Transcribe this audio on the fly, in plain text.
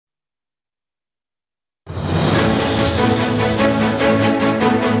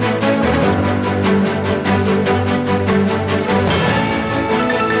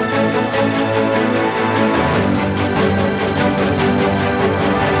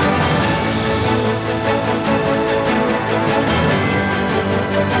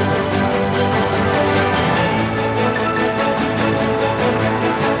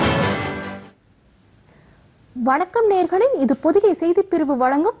வணக்கம் நேயர்களே, இது பொதிகை செய்தி பிரிவு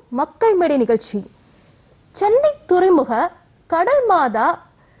வழங்கும் மக்கள் மேடை நிகழ்ச்சி. சென்னை துறைமுக கடல் மாதா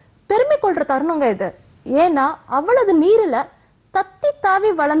பெருமை கொள்ற தருணங்க இது. ஏன்னா அவ்வளவு நீரில தத்தி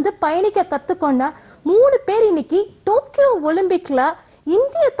தாவி வளர்ந்து பயணிக்க கத்துக்கொண்ட 3 பேர் இன்னைக்கு டோக்கியோ ஒலிம்பிக்ல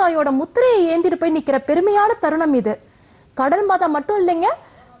இந்திய தாயோட முத்திரையை ஏந்திட்டு போய் நிக்கிற பெருமையான தருணம் இது. கடல் மாதா மட்டும் இல்லைங்க,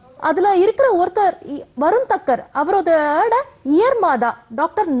 அதுல இருக்கிற ஒருத்தர் வருண் தக்கர், அவரோட இயர் மாதா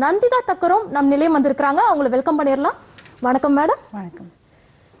டாக்டர் நந்திதா தக்கரும் நம் நிலையம் வந்திருக்காங்க. அவங்களை வெல்கம் பண்ணிடலாம். வணக்கம் மேடம். வணக்கம்.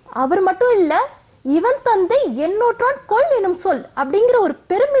 அவர் மட்டும் இல்ல, இவன் தந்தை என்னோற்றான் கொள் எனும் சொல் அப்படிங்கிற ஒரு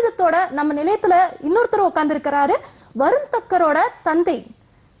பெருமிதத்தோட நம்ம நிலையத்துல இன்னொருத்தர் உட்கார்ந்து இருக்கிறாரு. வருண் தக்கரோட தந்தை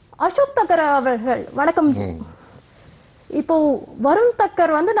அசோக் தக்கர் அவர்கள். வணக்கம். இப்போ வருண்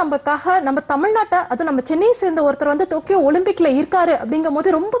தக்கர் நமக்காக நம்ம தமிழ்நாட்டை, அதுவும் நம்ம சென்னையை சேர்ந்த ஒருத்தர் டோக்கியோ ஒலிம்பிக்ல இருக்காரு அப்படிங்கும்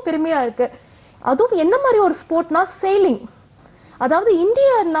போது ரொம்ப பெருமையா இருக்கு. அதுவும் என்ன மாதிரி ஒரு ஸ்போர்ட்னா செயிலிங். அதாவது இந்திய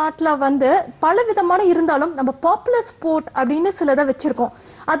நாட்டுல பல விதமான இருந்தாலும் நம்ம பாப்புலர் ஸ்போர்ட் அப்படின்னு சிலதை வச்சிருக்கோம்.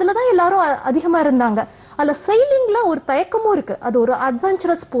 அதுலதான் எல்லாரும் அதிகமா இருந்தாங்க. அதுல செயிலிங்ல ஒரு தயக்கமும் இருக்கு. அது ஒரு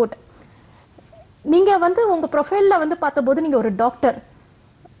அட்வென்ச்சரஸ் ஸ்போர்ட். நீங்க உங்க ப்ரொஃபைல்ல பார்த்த போது நீங்க ஒரு டாக்டர்,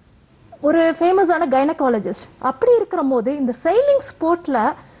 ஒரு ஃபேமஸான கைனகாலஜிஸ்ட். அப்படி இருக்கிற போது இந்த செயிலிங் ஸ்போர்ட்ல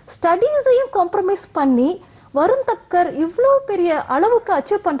ஸ்டடீஸையும் காம்ப்ரமைஸ் பண்ணி வருண் தக்கர் இவ்வளவு பெரிய அளவுக்கு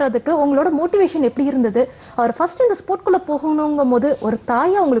அச்சீவ் பண்றதுக்கு உங்களோட மோட்டிவேஷன் எப்படி இருந்தது? அவர் ஃபர்ஸ்ட் இந்த ஸ்போர்ட்குள்ள போகணுங்கும் போது ஒரு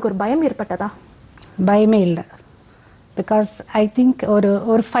தாயா உங்களுக்கு ஒரு பயம் ஏற்பட்டதா? பயமே இல்லை. பிகாஸ் ஐ திங்க்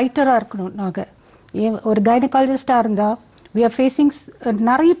ஒரு ஃபைட்டரா இருக்கணும். நாங்க ஒரு கைனகாலஜிஸ்டா இருந்தா we are facing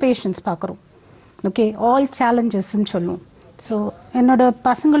நிறைய பேஷண்ட்ஸ் பார்க்குறோம். ஓகே, ஆல் சேலஞ்சஸ்ன்னு சொல்லுவோம். ஸோ என்னோட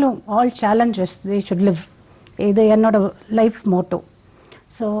பசங்களும் all challenges they should live, இது என்னோட லைஃப் மோட்டோ.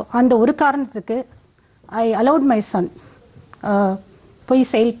 ஸோ அந்த ஒரு காரணத்துக்கு ஐ அலவுட் மை சன் போய்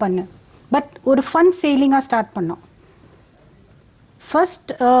செயில் பண்ணு. பட் ஒரு ஃபன் செயிலிங்காக ஸ்டார்ட் பண்ணோம்.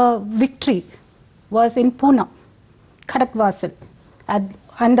 ஃபர்ஸ்ட் விக்ட்ரி வாஸ் இன் பூனா, கடக்வாசல்.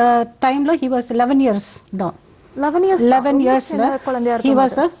 அந்த டைம்ல ஹி வாஸ் 11 இயர்ஸ் தான். 11 இயர்ஸ்ல ஹி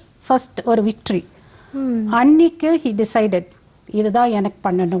வாஸ் அ ஃபர்ஸ்ட் ஒரு விக்ட்ரி. அன்னைக்கு he decided இதுதான் எனக்கு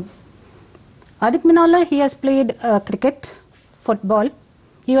பண்ணணும். அதுக்கு முன்னால he has played cricket, football.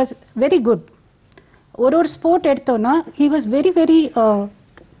 He was very good. ஒரு ஸ்போர்ட் எடுத்தோன்னா he was very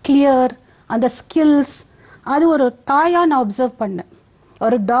clear. அந்த ஸ்கில்ஸ் அது ஒரு தாயா நான் அப்சர்வ் பண்ணேன்,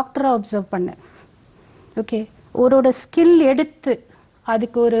 ஒரு டாக்டரா அப்சர்வ் பண்ணேன். ஓகே, ஒரு ஸ்கில் எடுத்து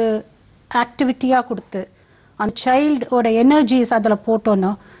அதுக்கு ஒரு ஆக்டிவிட்டியா கொடுத்து அந்த சைல்டோட எனர்ஜிஸ் அதில்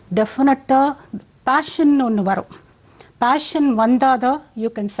போட்டோன்னா டெஃபினட்டா பேஷன் ஒன்று வரும். பேஷன் வந்தாதான் யூ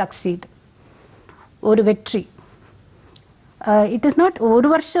கேன் சக்சீட். ஒரு வெற்றி இட் இஸ் நாட் ஒரு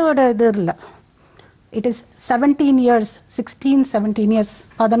வருஷோட இது இல்லை. இட் இஸ் 17 இயர்ஸ், 16-17 இயர்ஸ்,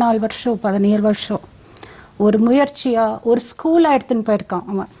 14 வருஷம் 17 வருஷம் ஒரு முயற்சியா ஒரு ஸ்கூலா எடுத்துன்னு போயிருக்கான்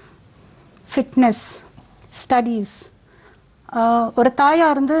அவன். Fitness, studies. ஒரு தாயா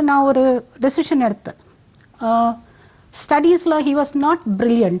இருந்து நான் ஒரு டெசிஷன் எடுத்தேன். ஸ்டடீஸ்ல he was not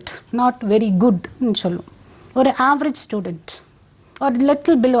brilliant, not very good ன்னு சொல்லும். ஒரு ஆவரேஜ் ஸ்டூடெண்ட், ஒரு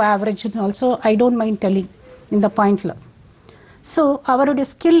little below average also, I don't mind telling இந்த பாயிண்ட்ல. ஸோ அவருடைய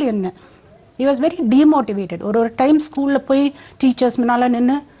ஸ்கில் என்ன? he was very demotivated. ஒரு டைம் ஸ்கூல்ல போய் டீச்சர்ஸ் முன்னால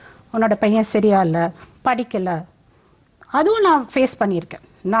நின்று உன்னோட பையன் சரியா இல்லை, படிக்கல. அதுவும் நான் ஃபேஸ் பண்ணியிருக்கேன்,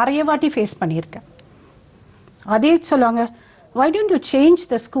 நிறைய வாட்டி ஃபேஸ் பண்ணியிருக்கேன். அதே சொல்லுவாங்க, why don't you change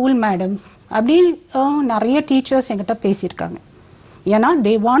the school madam அப்படி நிறைய டீச்சர்ஸ் என்கிட்ட பேசியிருக்காங்க. ஏன்னா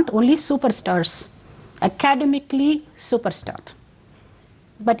they want only superstars, academically superstar.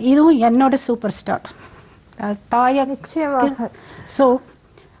 But இதுவும் என்னோட சூப்பர் ஸ்டார் தாயா. So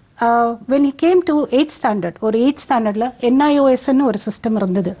when he came to 8th standard, ஒரு 8th standardல NIOSன்னு ஒரு சிஸ்டம்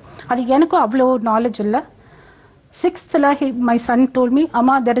இருந்தது. அது எனக்கும் அவ்வளோ நாலேஜ் இல்லை. 6thல my son told me,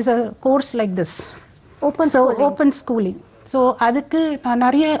 அம்மா there is a course like this, open schooling. So அதுக்கு நான்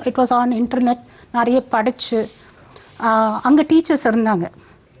நிறைய, இட் வாஸ் ஆன் இன்டர்நெட், நிறைய படிச்சு அங்கே டீச்சர்ஸ் இருந்தாங்க.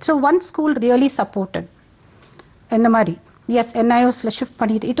 So one school really supported இந்த மாதிரி. எஸ், NIOSல ஷிஃப்ட்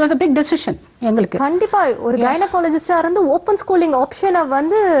பண்ணிட்டு it was a big decision எங்களுக்கு. கண்டிப்பா ஒரு கைனகாலஜிஸ்டா இருந்து ஓப்பன் ஸ்கூலிங் ஆப்ஷனை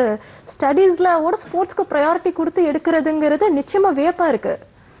ஸ்டடீஸ்ல ஓட ஸ்போர்ட்ஸ்க்கு ப்ரையாரிட்டி கொடுத்து எடுக்கிறதுங்கிறது நிச்சயமா வியப்பா இருக்கு.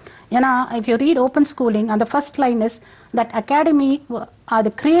 ஏன்னா if you read open schooling, அந்த first line is that academy,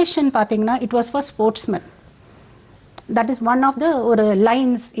 அது கிரியேஷன் பார்த்தீங்கன்னா it was for ஸ்போர்ட்ஸ்மென். That is one of the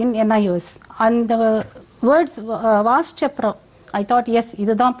lines in NIOS. And the words வாசிச்சப்புறம் I thought, yes,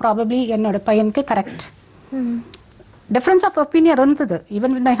 இதுதான் probably என்னோட பையனுக்கு கரெக்ட். Difference of opinion இருந்தது. Even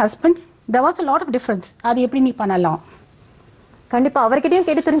with my husband, there was a lot of difference. அது எப்படி நீ பண்ணலாம்? கண்டிப்பா அவர்கிட்டயும்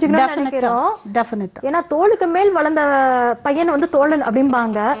கேட்டு தெரிஞ்சுக்கணும்னு நினைக்கிறோம். டெஃபினட்டா. ஏன்னா தோளுக்கு மேல் வளர்ந்த பையன் தோழன்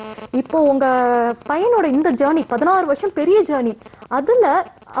அப்படிம்பாங்க. இப்போ உங்க பையனோட இந்த ஜேர்னி 16 வருஷம் பெரிய ஜேர்னி. அதுல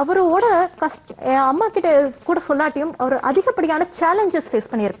அவரோட அம்மா கிட்ட கூட சொல்லாட்டியும் அவர் அதிகப்படியான சேலஞ்சஸ் ஃபேஸ்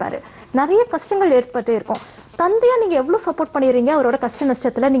பண்ணியிருப்பாரு, நிறைய கஷ்டங்கள் ஏற்பட்டு இருக்கும். தந்தையா நீங்க எவ்வளவு சப்போர்ட் பண்ணிடுறீங்க அவரோட கஷ்ட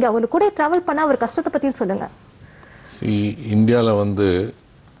நஷ்டத்துல? நீங்க அவரு கூட டிராவல் பண்ண அவர் கஷ்டத்தை பத்தியும் சொல்லுங்க. இந்தியாவில் வந்து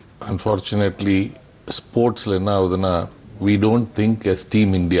அன்ஃபார்ச்சுனேட்லி ஸ்போர்ட்ஸில் என்ன ஆகுதுன்னா, we don't think as team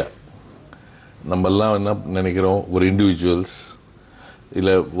India. நம்மெல்லாம் என்ன நினைக்கிறோம், ஒரு இண்டிவிஜுவல்ஸ்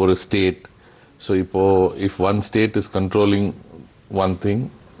இல்லை ஒரு ஸ்டேட். ஸோ இப்போ if one state is controlling one thing,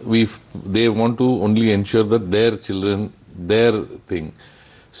 they want to only ensure that their children, their thing.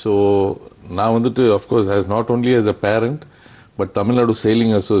 So நான் வந்துட்டு of course as not only as a parent but Tamil Nadu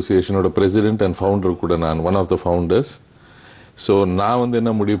Sailing Association ஓட president and founder கூட நான் one of the founders. So நான் வந்து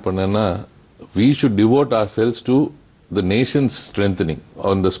என்ன முடிவு பண்ணேன்னா, we should devote ourselves to the nation's strengthening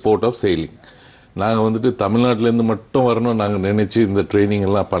on the sport of sailing. நாங்கள் வந்துட்டு தமிழ்நாட்டிலேருந்து மட்டும் வரணும் நாங்கள் நினைச்சு இந்த ட்ரைனிங்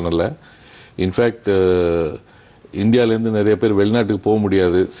எல்லாம் பண்ணலை. இன்ஃபேக்ட் இந்தியாவிலேருந்து நிறைய பேர் வெளிநாட்டுக்கு போக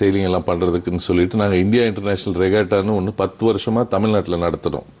முடியாது செயிலிங் எல்லாம் பண்ணுறதுக்குன்னு சொல்லிட்டு நாங்கள் இந்தியா இன்டர்நேஷ்னல் ரெகாட்டான்னு ஒன்று 10 வருஷமாக தமிழ்நாட்டில்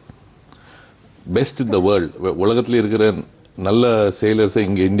நடத்துகிறோம். பெஸ்ட் இன் த வேர்ல்ட், உலகத்தில் இருக்கிற நல்ல செயிலர்ஸை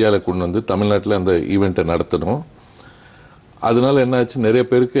இங்கே இந்தியாவில் கொண்டு வந்து தமிழ்நாட்டில் அந்த ஈவெண்ட்டை நடத்தணும். அதனால என்ன ஆச்சு, நிறைய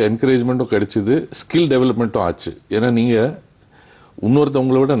பேருக்கு என்கரேஜ்மெண்ட்டும் கிடைச்சிது, ஸ்கில் டெவலப்மெண்ட்டும் ஆச்சு. ஏன்னா நீங்கள்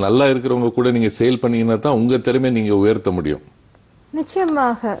இன்னொருத்தவங்களை விட நல்லா இருக்கிறவங்க கூட நீங்கள் சேல் பண்ணீங்கன்னா தான் உங்கள் திறமையை நீங்கள் உயர்த்த முடியும்.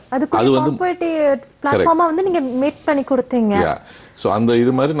 நிச்சயமாக அது பிளாட்ஃபார்மா வந்து நீங்க மேக் பண்ணி கொடுத்தீங்க. சோ அந்த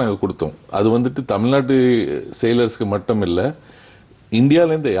இது மாதிரி நாங்க கொடுத்தோம். அது வந்துட்டு தமிழ்நாட்டு சேலர்ஸ்க்கு மட்டும் இல்ல,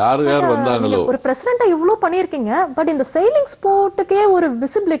 இந்தியால இருந்து யார் வந்தாங்களோ. ஒரு பிரசிடென்ட்டா இவ்ளோ பண்ணிருக்கீங்க, பட் இந்த செயிலிங் ஸ்போர்ட்டுக்கே ஒரு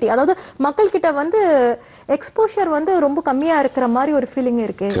விசிபிலிட்டி, அதாவது மக்கள் கிட்ட வந்து எக்ஸ்போஷர் வந்து ரொம்ப கம்மியா இருக்கிற மாதிரி ஒரு ஃபீலிங்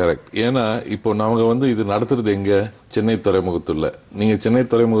இருக்கு. கரெக்ட். ஏன்னா இப்போ நாங்க வந்து இது நடத்துறது எங்க, சென்னை துறைமுகத்துள்ள. நீங்க சென்னை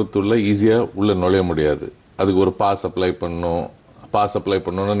துறைமுகத்துள்ள ஈஸியா உள்ள நுழைய முடியாது, அதுக்கு ஒரு பாஸ் அப்ளை பண்ணணும். பாஸ் அப்ளை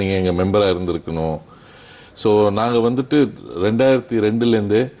பண்ணோன்னா நீங்கள் எங்கள் மெம்பராக இருந்திருக்கணும். ஸோ நாங்கள் வந்துட்டு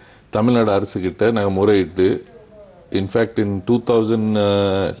 2002 தமிழ்நாடு அரசுக்கிட்ட நாங்கள் முறையிட்டு, in fact in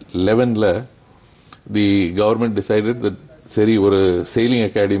 2011 the government decided that சரி ஒரு செயிலிங்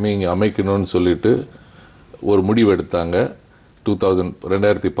அகாடமி இங்கே அமைக்கணும்னு சொல்லிட்டு ஒரு முடிவு எடுத்தாங்க.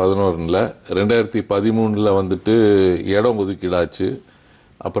 2011 2013 வந்துட்டு இடம் ஒதுக்கீடாச்சு.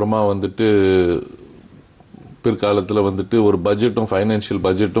 அப்புறமா வந்துட்டு பிற்காலத்தில் வந்துட்டு ஒரு பட்ஜெட்டும் financial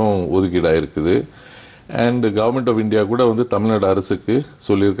பட்ஜெட்டும் ஒதுக்கீடாயிருக்குது. And government of India கூட வந்து தமிழ்நாடு அரசுக்கு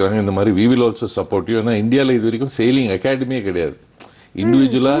சொல்லியிருக்காங்க, இந்த மாதிரி we will also support you. ஏன்னா இந்தியாவில் இது வரைக்கும் செயிலிங் அகாடமியே கிடையாது,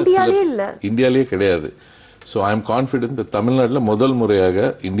 இண்டிவிஜுவலா இந்தியாலேயே கிடையாது. ஸோ ஐ எம் கான்ஃபிடென்ட் தமிழ்நாட்டில் முதல் முறையாக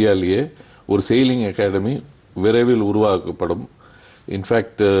இந்தியாலேயே ஒரு செயிலிங் அகாடமி விரைவில் உருவாக்கப்படும்.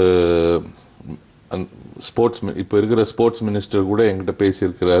 இன்ஃபேக்ட் ஸ்போர்ட்ஸ் இப்போ இருக்கிற ஸ்போர்ட்ஸ் மினிஸ்டர் கூட என்கிட்ட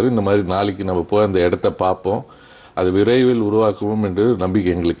பேசியிருக்கிறாரு, இந்த மாதிரி நாளைக்கு நம்ம போய் அந்த இடத்த பார்ப்போம், அது விரைவில் உருவாக்குவோம் என்று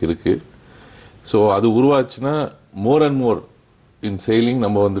நம்பிக்கை எங்களுக்கு இருக்கு. ஸோ அது உருவாச்சுன்னா more and more in sailing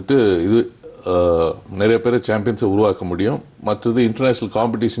நம்ம வந்துட்டு இது நிறைய பேர் சாம்பியன்ஸை உருவாக்க முடியும். மற்றது இன்டர்நேஷ்னல்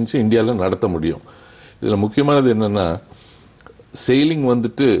காம்படிஷன்ஸும் இந்தியாவில் நடத்த முடியும். இதில் முக்கியமானது என்னன்னா, செயிலிங்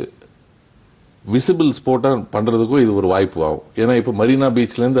வந்துட்டு விசிபிள் ஸ்போர்ட்டா பண்றதுக்கும் இது ஒரு வாய்ப்பு ஆகும். ஏன்னா இப்ப மரீனா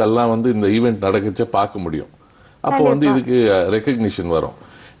பீச்ல இருந்து எல்லாம் வந்து இந்த ஈவெண்ட் நடக்கச்ச பார்க்க முடியும். அப்போ வந்து இதுக்கு ரெகக்னிஷன் வரும்.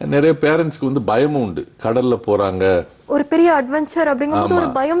 நிறைய பேரண்ட்ஸ்க்கு வந்து பயமும் உண்டு, கடல்ல போறாங்க, ஒரு பெரிய அட்வென்ச்சர் அப்படிங்கும்போது ஒரு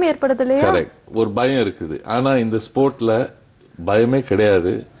பயம் ஏற்படுது இல்லையா? கரெக்ட், ஒரு பயம் இருக்குது. ஆனா இந்த ஸ்போர்ட்ல பயமே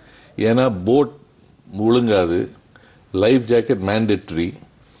கிடையாது. ஏன்னா boat முழுங்காது, life jacket mandatory.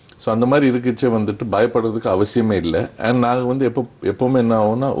 So அந்த மாதிரி இருக்குச்சே வந்துட்டு பயப்படுறதுக்கு அவசியமே இல்லை. அண்ட் நாங்கள் வந்து எப்பவுமே என்ன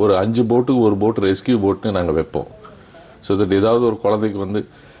ஆகும்னா, ஒரு 5 போட்டுக்கு ஒரு போட் ரெஸ்கியூ போட்னு நாங்கள் வைப்போம். ஸோ தட் ஏதாவது ஒரு குழந்தைக்கு வந்து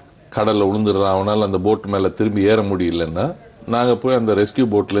கடலில் விழுந்துடுறான், அவனால் அந்த போட் மேலே திரும்பி ஏற முடியலன்னா நாங்கள் போய் அந்த ரெஸ்கியூ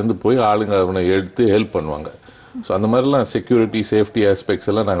போட்லேருந்து போய் ஆளுங்க அவனை எடுத்து ஹெல்ப் பண்ணுவாங்க. ஸோ அந்த மாதிரிலாம் செக்யூரிட்டி சேஃப்டி ஆஸ்பெக்ட்ஸ்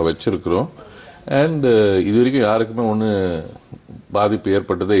எல்லாம் நாங்கள் வச்சுருக்கிறோம். அண்ட் இது வரைக்கும் யாருக்குமே ஒன்றும் பாதிப்பு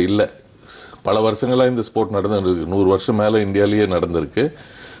ஏற்பட்டதே இல்லை. பல வருஷங்களாக இந்த ஸ்போர்ட் நடந்துருக்கு, 100 வருஷம் மேலே இந்தியாவிலேயே நடந்திருக்கு.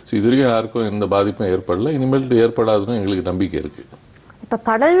 ஸோ இது வரைக்கும் யாருக்கும் எந்த பாதிப்பும் ஏற்படல, இனிமேல் ஏற்படாதுன்னு எங்களுக்கு நம்பிக்கை இருக்கு. இப்ப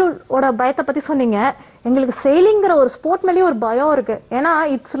கடலோட பயத்தை பத்தி சொன்னீங்க, எங்களுக்கு செயிலிங்கிற ஒரு ஸ்போர்ட் மேலேயே ஒரு பயம் இருக்கு. ஏன்னா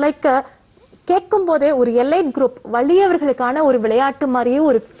இட்ஸ் லைக் கேட்கும் போதே ஒரு எலைட் குரூப் வலியவர்களுக்கான ஒரு விளையாட்டு மாதிரியே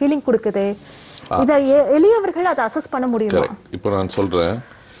ஒரு ஃபீலிங் கொடுக்குது. இதை எளியவர்கள் அதை அசஸ் பண்ண முடியும். இப்போ நான் சொல்றேன்,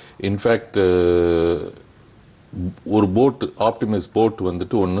 இன்ஃபேக்ட் ஒரு போட், ஆப்டிமிஸ் போட்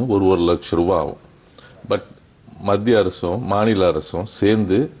வந்துட்டு ஒன்று 1 லட்சம் ரூபாய் ஆகும். பட் மத்திய அரசும் மாநில அரசும்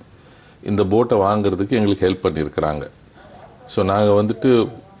சேர்ந்து இந்த போட்டை வாங்குறதுக்கு எங்களுக்கு ஹெல்ப் பண்ணியிருக்கிறாங்க. ஸோ நாங்கள் வந்துட்டு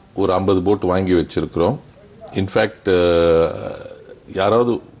ஒரு 50 போட் வாங்கி வச்சிருக்கிறோம். இன்ஃபேக்ட்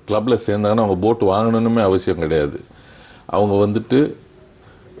யாராவது கிளப்பில் சேர்ந்தாங்கன்னா அவங்க போட் வாங்கணும்னு அவசியம் கிடையாது. அவங்க வந்துட்டு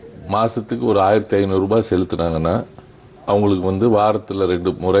மாதத்துக்கு ஒரு 1500 ரூபாய் செலுத்துனாங்கன்னா அவங்களுக்கு வந்து வாரத்தில்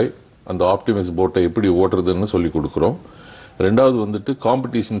 2 முறை அந்த ஆப்டிமிஸ் போட்டை எப்படி ஓட்டுறதுன்னு சொல்லி கொடுக்குறோம். ரெண்டாவது வந்துட்டு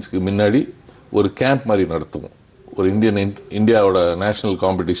காம்படிஷன்ஸ்க்கு முன்னாடி ஒரு கேம்ப் மாதிரி நடத்துவோம். ஒரு இந்தியாவோட நேஷனல்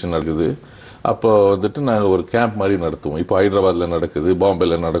காம்படிஷன் நடக்குது, அப்போ வந்துட்டு நாங்கள் ஒரு கேம்ப் மாதிரி நடத்துவோம். இப்போ ஹைதராபாத்ல நடக்குது,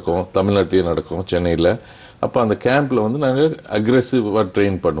 பாம்பேல நடக்கும், தமிழ்நாட்டிலேயே நடக்கும், சென்னையில். அப்போ அந்த கேம்ப்ல வந்து நாங்கள் அக்ரெசிவா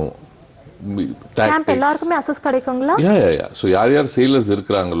ட்ரெயின் பண்ணுவோம். எல்லாருக்குமே அசஸ் கிடைக்குங்களா? ஸோ யார் யார் சேலர்ஸ்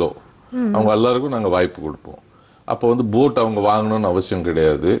இருக்கிறாங்களோ அவங்க எல்லாருக்கும் நாங்கள் வாய்ப்பு கொடுப்போம். அப்போ வந்து போட் அவங்க வாங்கணும்னு அவசியம்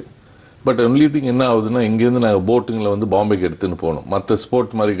கிடையாது. பட் ஒன்லி திங் என்ன ஆகுதுன்னா, இங்கேருந்து நாங்கள் போட்டுங்களை வந்து பாம்பேக்கு எடுத்துன்னு போகணும். மற்ற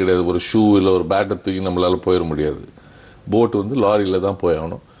ஸ்போர்ட் மாதிரி கிடையாது, ஒரு ஷூ இல்லை ஒரு பேட்டை தூக்கி நம்மளால போயிட முடியாது. போட் வந்து லாரியில் தான் போய்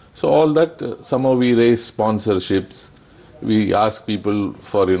ஆகணும். So all that somehow we raise sponsorships, we ask people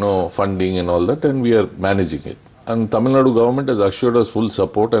for funding and all that, and we are managing it. And Tamil Nadu government has assured us full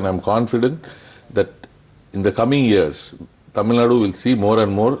support, and I'm confident that in the coming years, Tamil Nadu will see more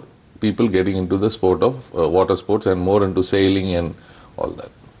and more people getting into the sport of water sports and more into sailing and all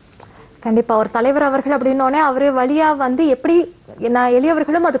that. கண்டிப்பா ஒரு தலைவர் அவர்கள் அப்படின்னோடனே அவரு வழியா வந்து எப்படி நான்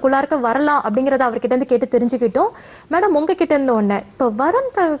எளியவர்களும் அதுக்குள்ளார்க்க வரலாம் அப்படிங்கறத அவர்கிட்ட இருந்து கேட்டு தெரிஞ்சுக்கிட்டோம். மேடம் உங்ககிட்ட இருந்து ஒண்ணு, இப்ப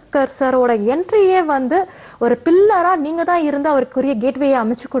வருண் தக்கர் சாரோட என்ட்ரியே வந்து ஒரு பில்லரா நீங்க தான் இருந்து அவருக்குரிய கேட்வேயை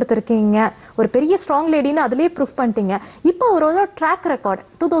அமைச்சு கொடுத்துருக்கீங்க. ஒரு பெரிய ஸ்ட்ராங் லேடின்னு அதுலயே ப்ரூஃப் பண்ணிட்டீங்க. இப்போ அவரோட ட்ராக் ரெக்கார்ட்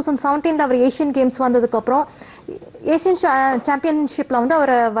 2017 அவர் ஏசியன் கேம்ஸ் வந்ததுக்கு அப்புறம், ஏசியன் சாம்பியன்ஷிப்ல வந்து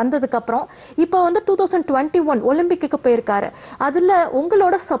அவர் வந்ததுக்கு அப்புறம், இப்போ வந்து 2021 ஒலிம்பிக்கு போயிருக்காரு. அதுல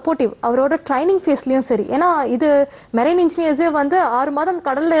உங்களோட சப்போர்ட்டிவ் அவரோட ட்ரைனிங் ஃபேஸ்லயும் சரி, ஏன்னா இது மெரைன் இன்ஜினியர்ஸே வந்து 6 மாதம்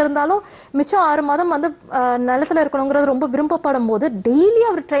கடல்ல இருந்தாலும் மிச்சம் 6 மாதம் வந்து நிலத்துல இருக்கணுங்கிறது ரொம்ப விரும்பப்படும் போது டெய்லி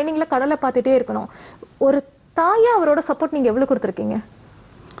அவர் ட்ரைனிங்ல கடலை பார்த்துட்டே இருக்கணும். ஒரு தாயா அவரோட சப்போர்ட் நீங்க எவ்வளவு கொடுத்துருக்கீங்க?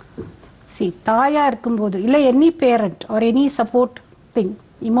 தாயா இருக்கும்போது இல்ல any parent or any support thing,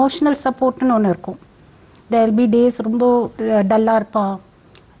 emotional சப்போர்ட்னு ஒன்று இருக்கும். there will be days ரொம்ப டல்லா இருப்பான்,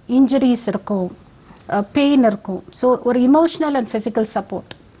 இன்ஜுரிஸ் இருக்கும், பெயின் இருக்கும். ஸோ ஒரு emotional and physical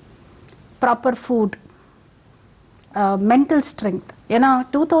support, proper food, mental strength. ஏன்னா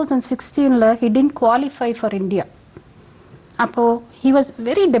 2016 he didn't qualify for India. அப்போ he was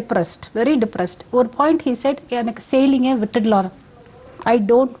very depressed. ஒரு பாயிண்ட் he said, எனக்கு செயிலிங்கே விட்டுடலாம், I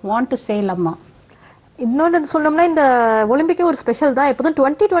don't want to sail அம்மா. இன்னொன்று சொன்னோம்னா இந்த ஒலிம்பிக்கே ஒரு ஸ்பெஷல் தான். எப்போதும்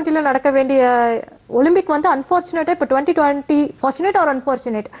 2020 நடக்க வேண்டிய ஒலிம்பிக் வந்து அன்பார்ச்சுனேட்டா இப்போ 2020 ஃபார்ச்சுனேட் ஆர்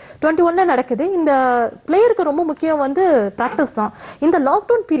அன்பார்ச்சுனேட் 21 நடக்குது. இந்த பிளேயருக்கு ரொம்ப முக்கியம் வந்து பிராக்டிஸ் தான். இந்த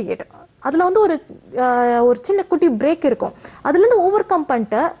லாக்டவுன் பீரியட் அதுல வந்து ஒரு சின்ன குட்டி பிரேக் இருக்கும். அதுல இருந்து ஓவர் கம்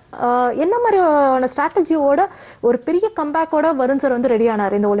பண்ணிட்டு என்ன மாதிரியான ஸ்ட்ராட்டஜியோட ஒரு பெரிய கம்பேக்கோட வருண் சார் வந்து ரெடி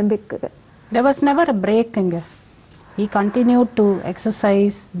ஆனார் இந்த ஒலிம்பிக்கு? There was never a break இங்க. He continued to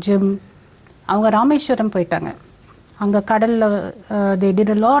exercise, gym. அவங்க ராமேஸ்வரம் போயிட்டாங்க. அங்க கடல்ல they did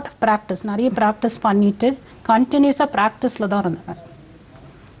a lot of practice, நிறைய practice பண்ணிட்டு கண்டினியூஸா practiceல தான் இருந்தாங்க.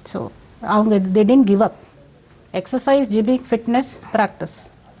 ஸோ அவங்க they didn't give up. Exercise, gymming, fitness, practice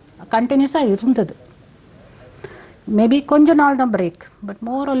கண்டினியூஸா இருந்தது. மேபி கொஞ்ச நாள் தான் break, but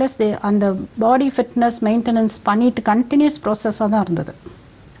more or less அந்த பாடி ஃபிட்னஸ் மெயின்டெனன்ஸ் பண்ணிட்டு கண்டினியூஸ் ப்ராசஸாக தான் இருந்தது.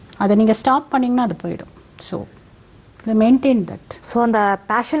 அதை நீங்க ஸ்டாப் பண்ணீங்கன்னா அது போயிடும். So they maintain that. So அந்த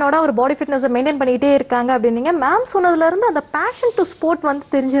பேஷனோட ஒரு பாடி ஃபிட்னஸை மெயின்டைன் பண்ணிக்கிட்டே இருக்காங்க அப்படின்னீங்க. மேம் சொன்னதுல இருந்து அந்த பேஷன் டு ஸ்போர்ட் வந்து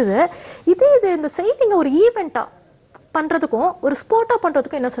தெரிஞ்சது. இது இந்த செய்திங்க ஒரு ஈவெண்ட்டா பண்றதுக்கும் ஒரு ஸ்போர்ட்டா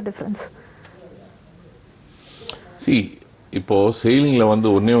பண்றதுக்கும் என்ன சார் டிஃபரன்ஸ்? இப்போ செயிலிங்ல வந்து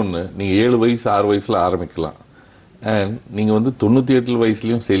ஒன்னே ஒன்று, நீங்க 7 வயசு 6 வயசுல ஆரம்பிக்கலாம், அண்ட் நீங்க வந்து 98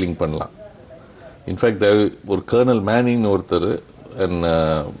 வயசுலயும் செயிலிங் பண்ணலாம். இன்ஃபேக்ட் ஒரு கர்னல் மேனிங் ஒருத்தர் and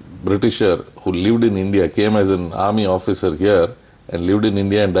Britisher who lived in India, came as an army officer here and lived in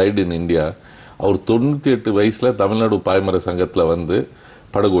India and died in India. அவர் 98 வயசுல தமிழ்நாடு பாய்மர சங்கத்துல வந்து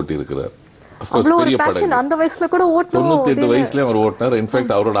படகோட்டி இருக்கிறார். பெரிய படகு அந்த வயசுல கூட 98 வயசுல அவர் ஓட்டினார்.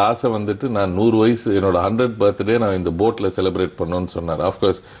 இன்ஃபேக்ட் அவரோட ஆசை வந்துட்டு நான் 100 வயசு என்னோட 100th பர்த்டே நான் இந்த போட்ல செலிப்ரேட் பண்ணணும்னு சொன்னார்.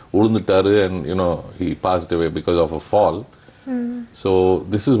 Of course உழுந்துட்டாரு and he passed away because of a fall. So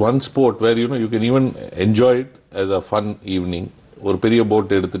this is one sport where you can even enjoy it as a fun evening. ஒரு பெரிய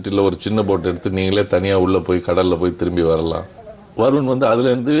போட் எடுத்துட்டு இல்ல ஒரு சின்ன போட் எடுத்து நீங்களே தனியா உள்ள போய் கடல்ல போய் திரும்பி வரலாம். வருண் வந்து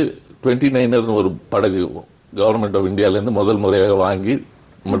அதுல இருந்து 29er ஒரு படகு கவர்மெண்ட் ஆஃப் இந்தியால இருந்து முதல் முறையாக வாங்கி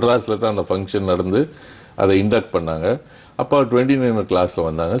மெட்ராஸ்ல தான் அந்த ஃபங்க்ஷன் நடந்து அதை இண்டக்ட் பண்ணாங்க. அப்போ 29er கிளாஸ்ல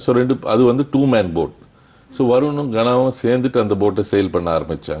வந்தாங்க. ஸோ அது வந்து 2-man போட். ஸோ வருணும் கனாவும் சேர்ந்துட்டு அந்த போட்டை சேல் பண்ண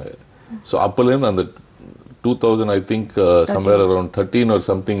ஆரம்பிச்சாங்க. ஸோ அப்போலேருந்து அந்த 2000 I think somewhere around 13 or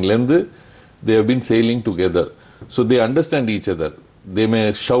somethingலேருந்து they have been sailing together. So they understand each other. They may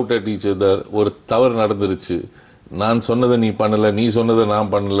shout at each other. ஒரு தவறு நடந்துருச்சு, நான் சொன்னதை நீ பண்ணல, நீ சொன்னதை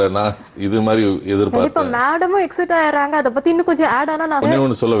நான் பண்ணல, நான் இது மாதிரி எதிர்பார்த்தேன். மேடமும் எக்ஸைட் ஆயறாங்க. அத பத்தி இன்னும் கொஞ்சம் ஆட் ஆனா நான்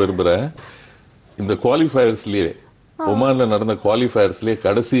ஒன்னு சொல்ல விரும்புறேன். இந்த குவாலிஃபயர்ஸ்லயே ஒமான்ல நடந்த குவாலிஃபயர்ஸ்லயே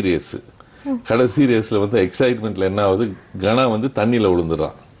கடைசி ரேஸ்ல வந்து எக்ஸைட்மெண்ட்ல என்ன ஆகுது, கனா வந்து தண்ணியில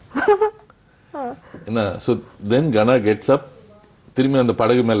விழுந்துறான். என்ன, so then Gana gets up திரும்பி அந்த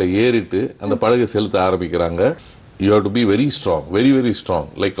படகு மேல ஏறிட்டு அந்த படகு செலுத்த ஆரம்பிக்கிறாங்க. You have to be very strong, very very strong.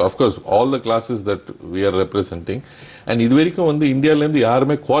 Like of course all the classes that we are representing, and இது வரைக்கும் வந்து இந்தியால இருந்து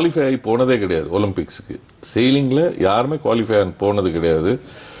யாருமே குவாலிஃபை ஆகி போனதே கிடையாது ஒலிம்பிக்ஸ்க்கு. செயிலிங்ல யாருமே குவாலிஃபை ஆகி போனது கிடையாது.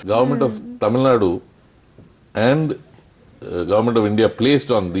 Government of Tamil Nadu and government of India placed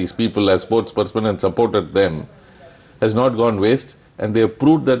on these people as sportspersons and supported them has not gone waste, and they have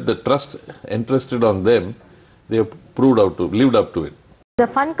proved that the trust entrusted on them, they have lived up to it. The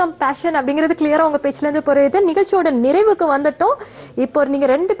fun come passion அப்படிங்கிறது கிளியரா உங்க பேச்சுல இருந்து புரியுது. நிகழ்ச்சியோட நிறைவுக்கு வந்துட்டோம். இப்போ நீங்க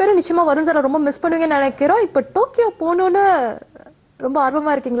ரெண்டு பேரும் நிச்சயமா வரும் சார் ரொம்ப மிஸ் பண்ணுவீங்கன்னு நினைக்கிறோம். இப்போ டோக்கியோ போகணும்னு ரொம்ப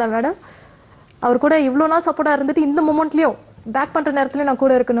ஆர்வமா இருக்கீங்களா மேடம்? அவர் கூட இவ்வளவு நாள் சப்போர்ட்டா இருந்துட்டு இந்த மொமெண்ட்லயும் பேக் பண்ற நேரத்துல நான்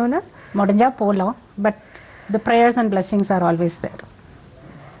கூட இருக்கணும்னு முடிஞ்சா போலாம். But the prayers and blessings are always there.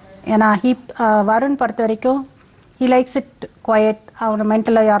 ஏன்னா வருண் பொறுத்த வரைக்கும் he likes it quiet. அவனை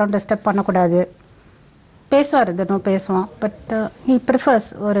மென்டலா யாரும் டிஸ்டர்ப் பண்ணக்கூடாது. பேசுவார் தினம் பேசுவான். பட் he prefers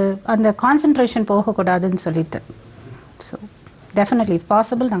ஒரு அந்த கான்சென்ட்ரேஷன் போகக்கூடாதுன்னு சொல்லிட்டு. ஸோ டெஃபினெட்லி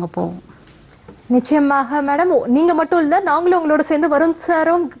பாசிபிள் நாங்கள் போவோம். நிச்சயமாக மேடம். நீங்க மட்டும் இல்ல, நாங்களும் உங்களோட சேர்ந்து வருண்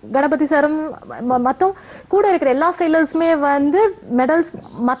சாரும் கணபதி சாரும் மொத்தம் கூட இருக்கிற எல்லா செயலர்ஸுமே வந்து மெடல்ஸ்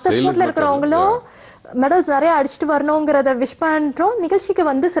மற்ற ஸ்போர்ட்ல இருக்கிறவங்களும் மெடல்ஸ் நிறைய அடிச்சுட்டு வரணுங்கிறத விஷ் பண்றோம். நிகழ்ச்சிக்கு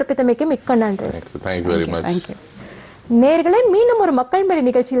வந்து சிறப்பித்தமைக்கு மிக்க நன்றி. Thank you very much. நேயர்களே, மீண்டும் ஒரு மக்கள் மேடை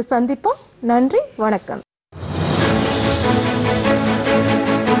நிகழ்ச்சியில் சந்திப்போம். நன்றி, வணக்கம்.